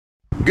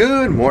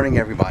Good morning,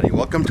 everybody.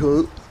 Welcome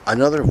to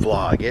another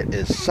vlog. It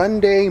is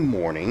Sunday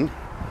morning,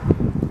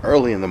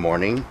 early in the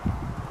morning,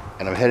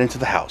 and I'm heading to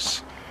the house.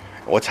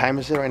 What time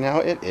is it right now?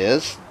 It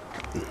is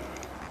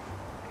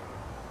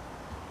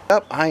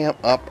I am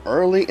up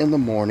early in the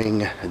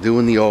morning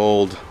doing the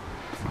old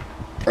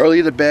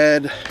early to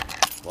bed.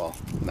 Well,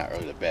 not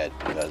early to bed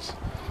because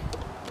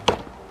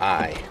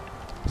I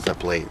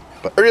slept late,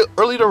 but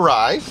early to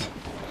rise.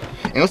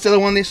 And what's the other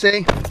one they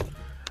say?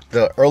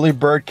 The early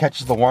bird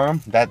catches the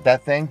worm,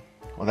 that thing.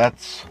 Well,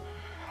 that's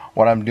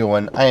what I'm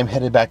doing. I am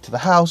headed back to the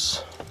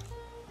house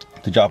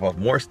to drop off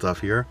more stuff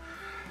here.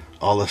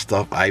 All the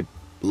stuff I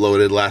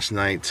loaded last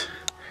night.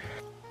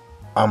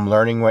 I'm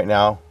learning right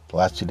now, the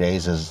last 2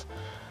 days, is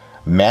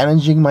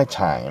managing my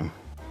time,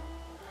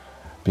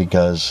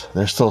 because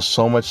there's still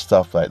so much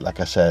stuff that, like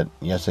I said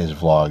in yesterday's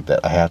vlog,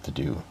 that I have to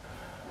do.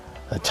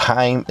 The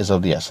time is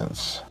of the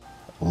essence.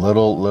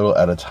 Little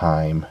at a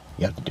time,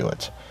 you have to do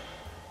it.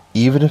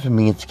 Even if it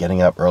means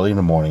getting up early in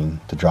the morning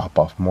to drop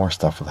off more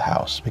stuff for the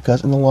house,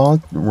 because in the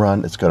long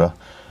run, it's going to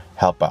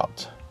help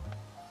out.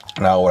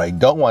 Now, what I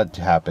don't want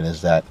to happen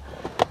is that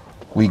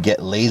we get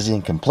lazy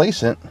and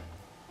complacent,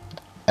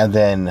 and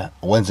then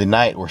Wednesday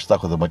night, we're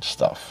stuck with a bunch of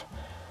stuff.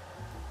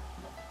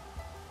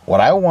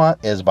 What I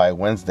want is by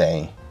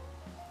Wednesday,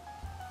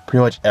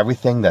 pretty much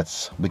everything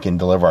we can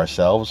deliver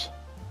ourselves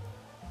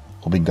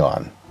will be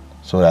gone.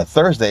 So that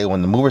Thursday,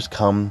 when the movers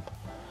come,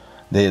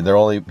 they're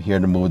only here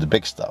to move the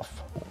big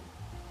stuff.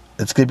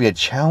 It's going to be a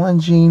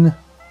challenging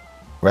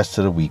rest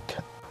of the week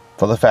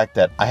for the fact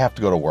that I have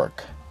to go to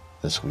work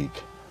this week.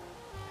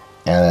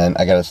 And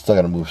I still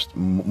got to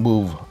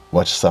move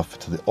much stuff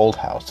to the old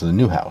house, to the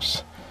new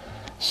house.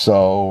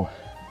 So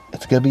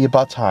it's going to be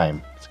about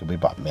time. It's going to be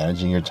about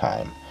managing your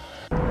time.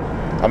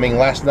 I mean,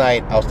 last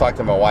night I was talking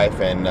to my wife,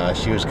 and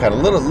she was kind of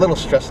little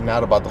stressing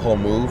out about the whole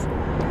move.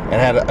 And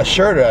I had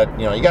assured her that,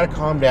 you got to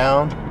calm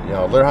down,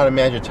 learn how to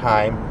manage your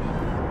time,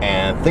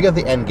 and think of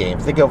the end game.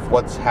 Think of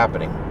what's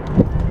happening.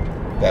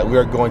 That we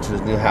are going to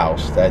this new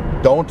house.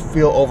 That don't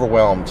feel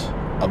overwhelmed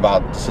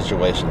about the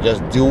situation.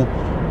 Just do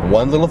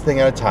one little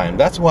thing at a time.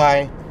 That's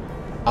why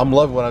I'm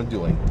loving what I'm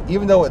doing.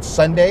 Even though it's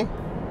Sunday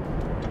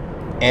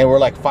and we're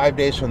like 5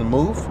 days from the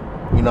move,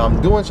 I'm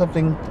doing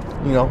something,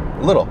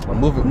 little. I'm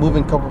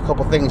moving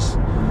couple things,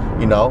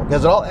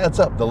 because it all adds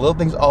up. The little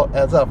things all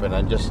adds up, and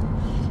I'm just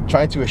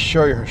trying to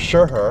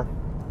assure her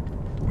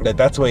that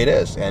that's the way it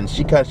is. And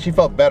she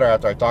felt better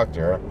after I talked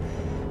to her.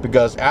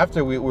 Because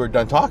after we were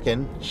done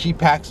talking, she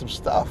packed some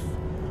stuff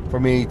for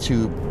me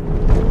to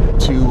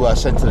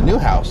send to the new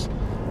house.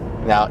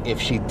 Now, if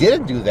she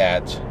didn't do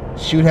that,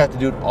 she would have to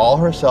do it all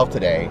herself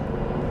today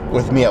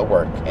with me at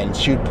work. And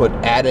she would put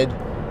added,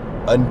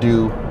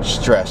 undue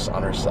stress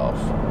on herself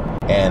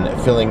and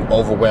feeling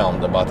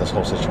overwhelmed about this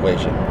whole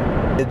situation.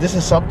 This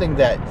is something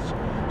that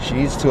she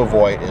needs to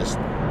avoid, is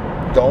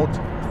don't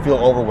feel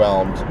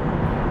overwhelmed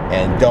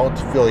and don't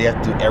feel you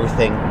have to do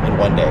everything in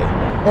one day.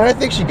 And I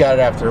think she got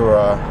it after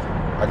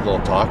our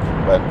little talk,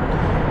 but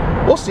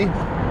we'll see. I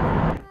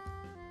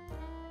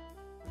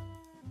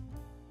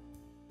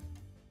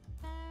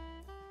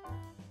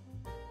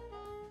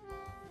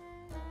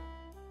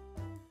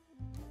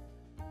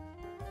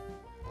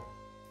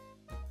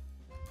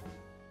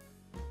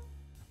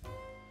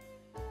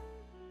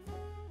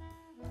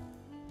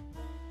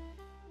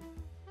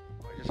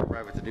just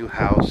arrived at the new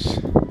house.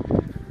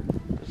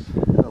 Just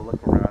had a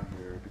look around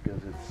here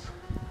because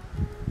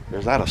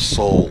there's not a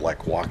soul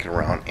like walking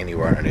around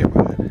anywhere in our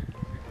neighborhood.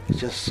 It's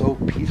just so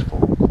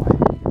peaceful and quiet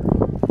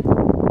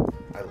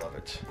here. I love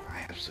it.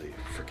 I absolutely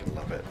freaking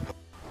love it.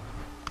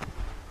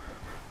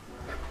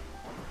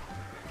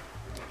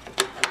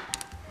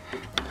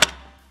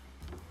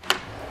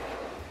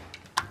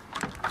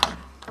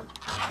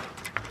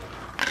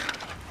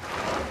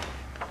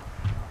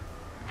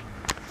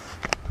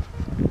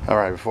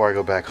 Alright, before I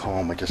go back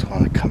home, I just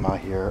want to come out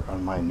here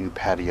on my new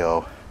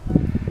patio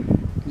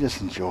and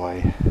just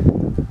enjoy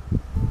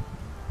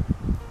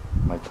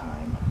my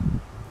time.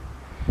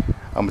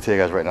 I'm gonna tell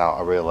you guys right now,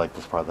 I really like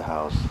this part of the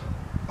house.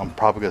 I'm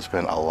probably gonna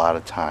spend a lot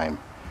of time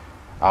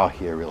out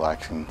here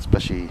relaxing,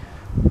 especially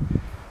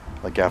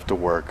like after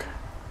work.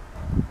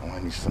 I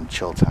need some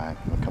chill time.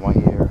 I'm gonna come out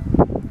here,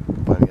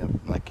 put me up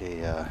like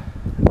a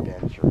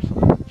bench or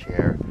something,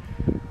 chair,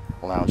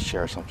 a lounge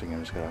chair or something, and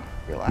I'm just gonna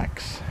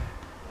relax.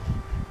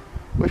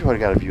 Wish I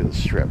would have got a view of the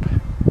strip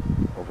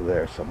over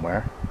there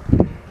somewhere.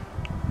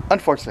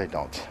 Unfortunately, I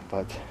don't,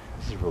 but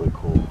this is really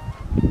cool.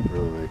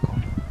 Really cool.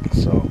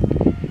 So,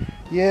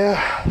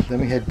 yeah, let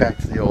me head back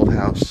to the old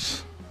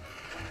house.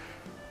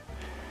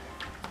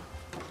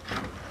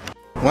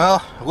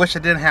 Well, I wish I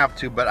didn't have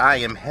to, but I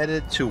am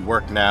headed to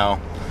work now.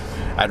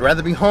 I'd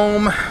rather be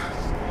home,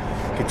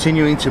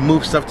 continuing to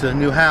move stuff to the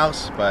new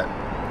house, but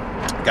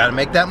gotta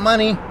make that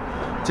money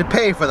to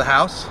pay for the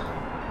house.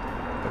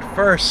 But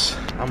first,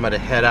 I'm gonna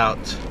head out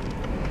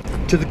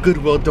to the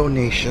Goodwill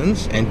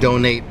donations and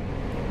donate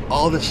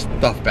all this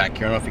stuff back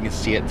here. I don't know if you can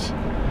see it.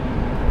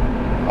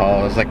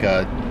 Oh, it's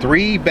like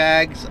 3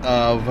 bags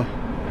of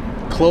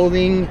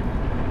clothing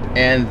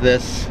and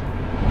this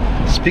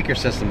speaker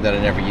system that I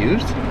never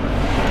used.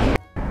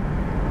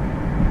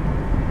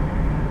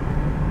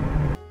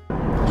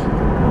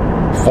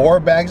 Four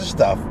bags of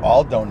stuff,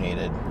 all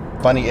donated.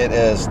 Funny, it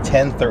is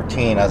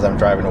 10:13 as I'm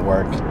driving to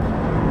work,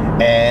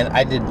 and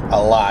I did a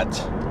lot.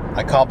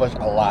 I accomplished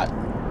a lot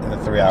in the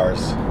 3 hours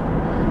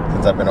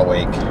since I've been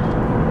awake.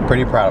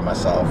 Pretty proud of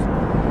myself.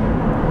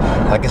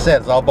 Like I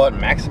said, it's all about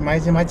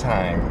maximizing my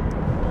time,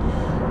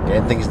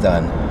 getting things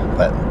done.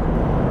 But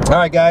all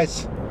right,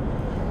 guys,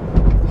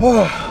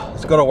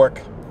 let's go to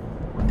work.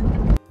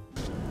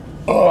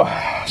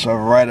 So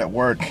I'm right at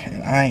work,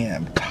 and I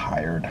am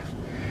tired.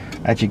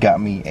 I actually got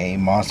me a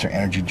Monster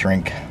Energy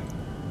drink,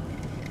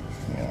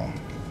 you know,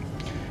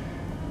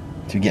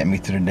 to get me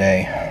through the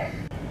day.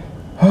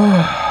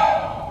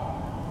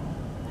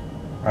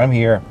 I'm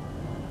here.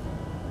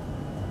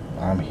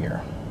 I'm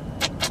here.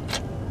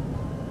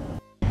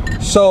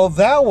 So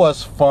that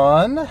was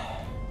fun.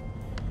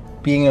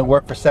 Being at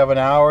work for 7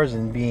 hours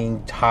and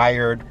being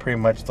tired pretty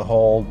much the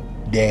whole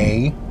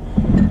day.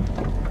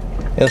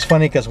 It was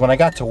funny because when I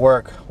got to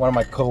work, one of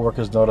my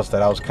coworkers noticed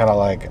that I was kind of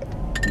like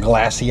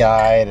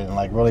glassy-eyed and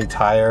like really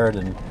tired,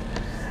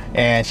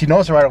 and she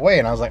noticed it right away,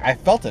 and I was like, I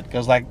felt it,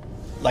 because like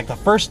the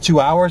first 2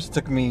 hours it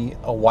took me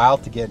a while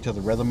to get into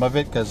the rhythm of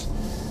it, because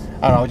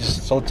I don't know,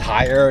 just so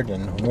tired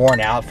and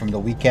worn out from the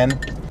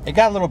weekend. It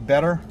got a little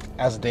better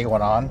as the day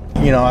went on.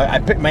 You know,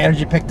 my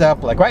energy picked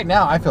up. Like right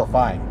now I feel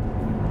fine,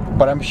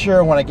 but I'm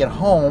sure when I get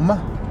home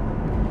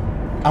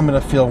I'm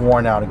gonna feel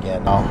worn out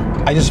again.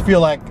 I just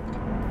feel like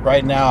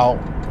right now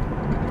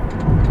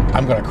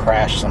I'm gonna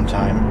crash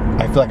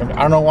sometime. I feel like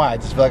I don't know why, I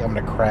just feel like I'm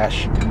gonna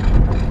crash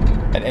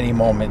at any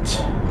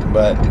moment.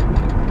 But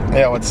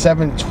you know, it's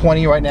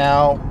 7:20 right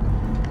now,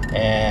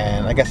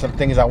 and I got some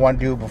things I want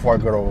to do before I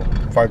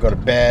go to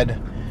bed.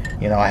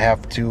 You know, I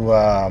have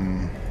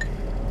to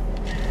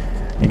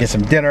get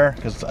some dinner,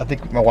 because I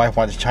think my wife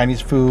wants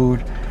Chinese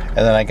food, and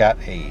then I got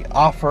a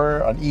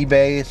offer on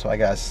eBay, so I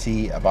gotta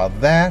see about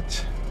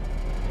that.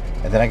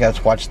 And then I got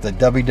to watch the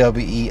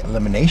WWE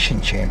Elimination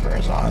Chamber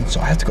is on,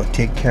 so I have to go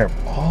take care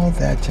of all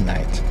that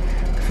tonight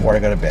before I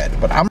go to bed.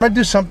 But I'm gonna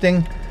do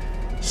something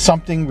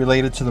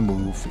related to the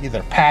move,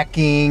 either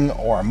packing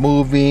or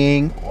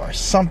moving or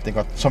something,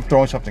 or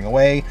throwing something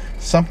away,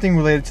 something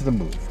related to the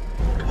move.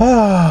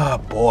 Oh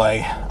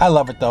boy, I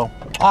love it though.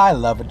 I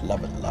love it,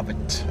 love it, love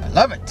it. I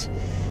love it.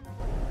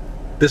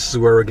 This is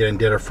where we're getting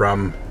dinner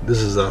from. This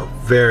is a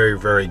very,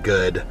 very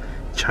good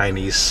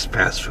Chinese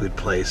fast food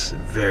place.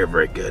 Very,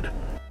 very good.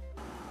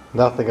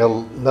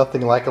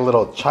 Nothing like a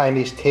little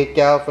Chinese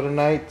takeout for the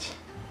night.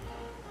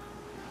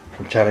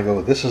 I'm trying to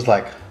go. This is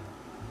like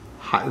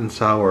hot and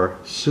sour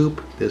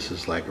soup. This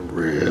is like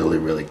really,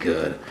 really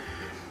good.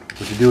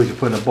 What you do is you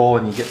put in a bowl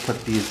and you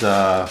put these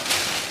like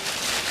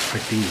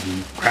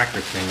these cracker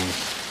things.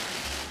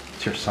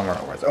 It's here somewhere.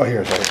 Oh,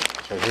 here it is.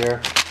 It's right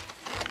here.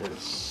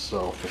 It's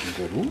so freaking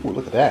good. Ooh,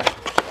 look at that.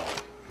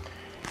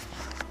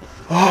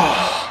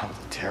 Oh, I'm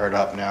gonna tear it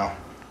up now.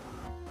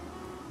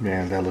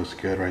 Man, that looks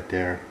good right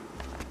there.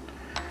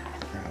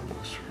 That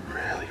looks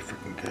really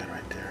freaking good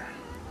right there.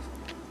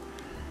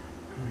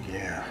 Oh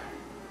yeah.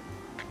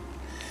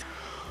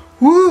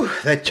 Woo!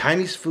 That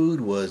Chinese food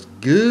was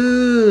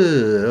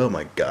good. Oh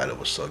my god, it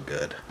was so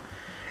good.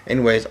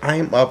 Anyways,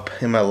 I'm up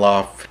in my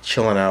loft,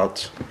 chilling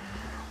out,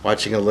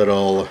 watching a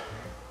little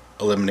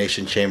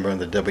Elimination Chamber on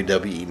the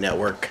WWE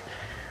Network,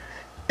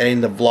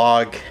 ending the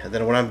vlog. And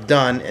then when I'm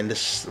done and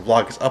this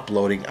vlog is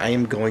uploading, I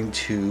am going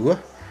to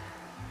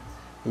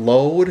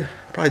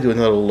probably do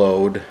another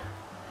load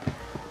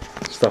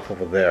stuff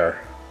over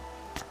there.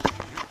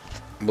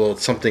 Load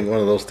something, one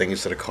of those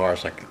things to the car,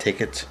 so I can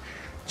take it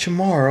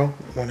tomorrow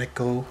when I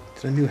go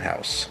to the new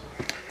house.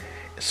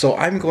 So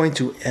I'm going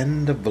to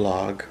end the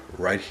vlog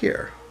right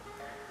here.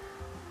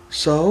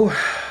 So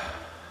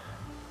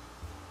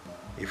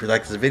if you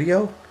like this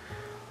video,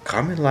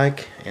 comment,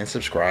 like, and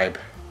subscribe.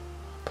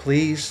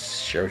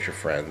 Please share with your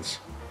friends.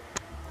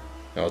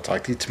 And I'll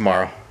talk to you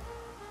tomorrow.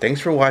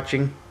 Thanks for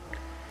watching,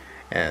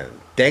 and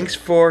thanks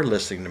for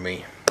listening to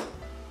me.